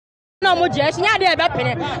No more just near the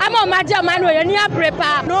weapon. I'm on my jam man with near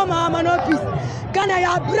prepare. No Mahama, no peace. Can I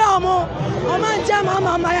have Bramo? Oh man, jam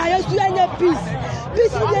Mahama, I used to end your peace.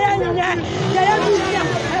 Peace with the enemy. They are peace.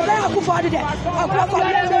 I better go for the day.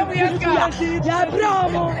 Yeah,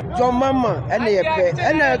 Bramo. John Mama, and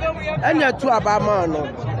your two Abamano.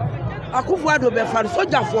 Akufuado be fan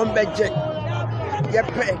soldier from Beje.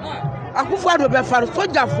 Yepe. Akufuado be fan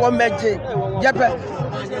soldier from Beje. Yepe.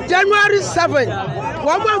 January 7th.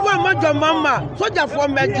 One John Mama, soldier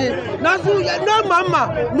from Beje. No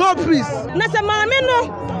Mama, no peace. Nasa Mama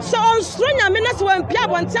no. So on strong amina when Pia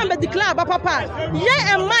one time declare papa.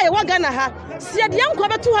 Yeah, and my wagana ha. See the young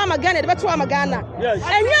cover to Hamagana, but to Hamagana.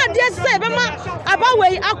 And yeah, dear say, about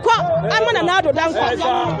way I'm on another danko.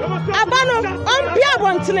 Abano on Pia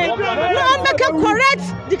one tonight. No make a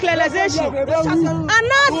correct declaration. And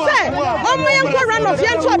now say, on my uncle run of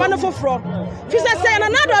young to Abano for fraud. Fisa say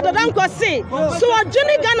another danko say. So a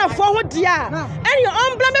Johnny Ghana forward dear. And your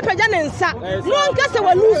own blame Pajanensa. No one can say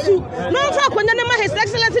well lose. No talk when His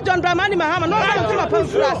Excellency John Dramani Mahama. No one come upon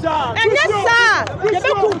for us. And yes, sir, you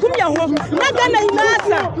better come your home.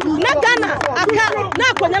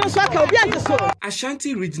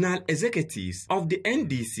 Ashanti regional executives of the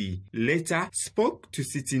NDC later spoke to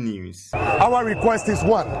City News. Our request is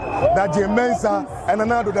one, that the Mensa and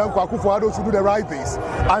another Akufo-Addo should do the right things.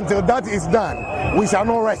 Until that is done, we shall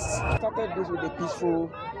not rest. Started this with a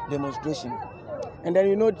peaceful demonstration. And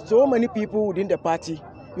then, so many people within the party,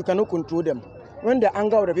 you cannot control them. When the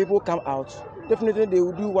anger of the people come out, definitely they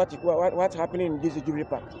will do what's happening in this Jubilee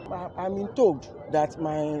Park. I'm been told that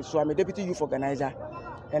I'm a deputy youth organizer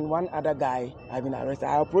and one other guy have been arrested.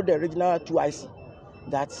 I approached the regional 2IC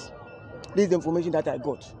that this is the information that I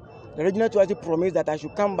got. The regional 2IC promised that I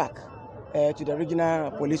should come back to the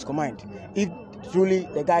regional police command. If truly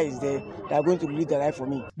the guy is there, they are going to release the guy for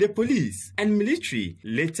me. The police and military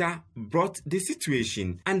later brought the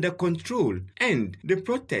situation under control and the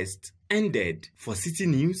protest ended. For City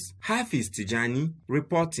News, Hafiz Tijani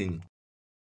reporting.